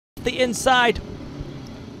The inside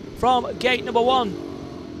from gate number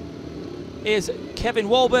 1 is Kevin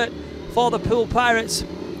Wölbert for the Poole Pirates.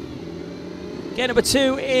 Gate number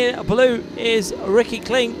 2 in blue is Ricky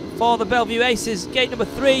Kling for the Belle Vue Aces. Gate number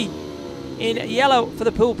 3 in yellow for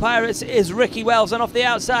the Poole Pirates is Ricky Wells, and off the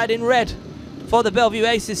outside in red for the Belle Vue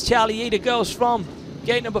Aces, Charlie Eder goes from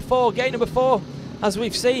gate number 4. Gate number 4, as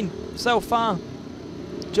we've seen so far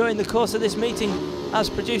during the course of this meeting,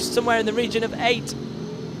 has produced somewhere in the region of 8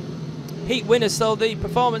 heat winners. So the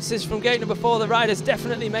performances from gate number 4, the riders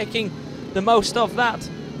definitely making the most of that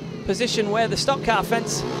position where the stock car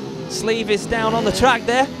fence sleeve is down on the track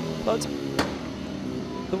there, but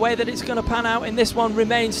the way that it's going to pan out in this one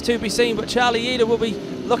remains to be seen. But Charlie Eder will be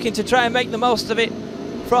looking to try and make the most of it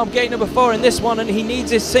from gate number 4 in this one, and he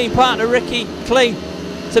needs his team partner Ricky Kling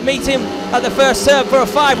to meet him at the first serve for a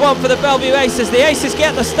 5-1 for the Belle Vue Aces. The Aces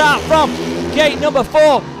get the start from gate number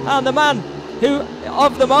 4, and the man who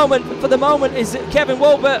for the moment is Kevin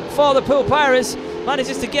Wölbert for the Poole Pirates,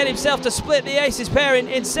 manages to get himself to split the Aces pair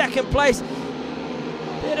in second place.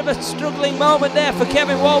 Bit of a struggling moment there for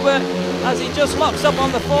Kevin Wölbert as he just locks up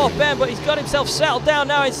on the 4th bend, but he's got himself settled down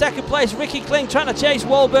now in second place. Ricky Kling trying to chase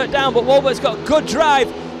Wölbert down, but Wölbert's got good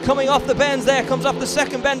drive coming off the bends there, comes off the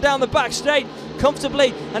second bend down the back straight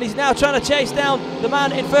comfortably, and he's now trying to chase down the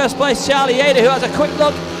man in first place, Charlie Eder, who has a quick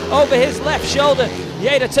look over his left shoulder.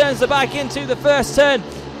 Eder turns the bike into the first turn,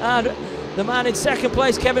 and the man in second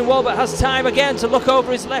place, Kevin Wölbert, has time again to look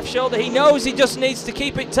over his left shoulder. He knows he just needs to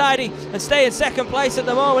keep it tidy and stay in second place at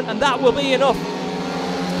the moment, and that will be enough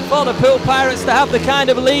for the Poole Pirates to have the kind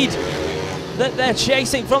of lead that they're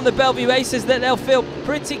chasing from the Belle Vue Aces that they'll feel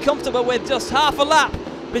pretty comfortable with. Just half a lap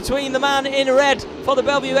between the man in red for the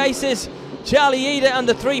Belle Vue Aces, Charlie Eder, and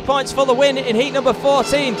the 3 points for the win in heat number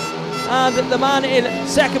 14. And the man in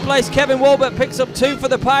second place, Kevin Wölbert, picks up 2 for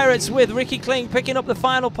the Pirates, with Ricky Kling picking up the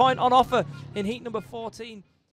final point on offer in heat number 14.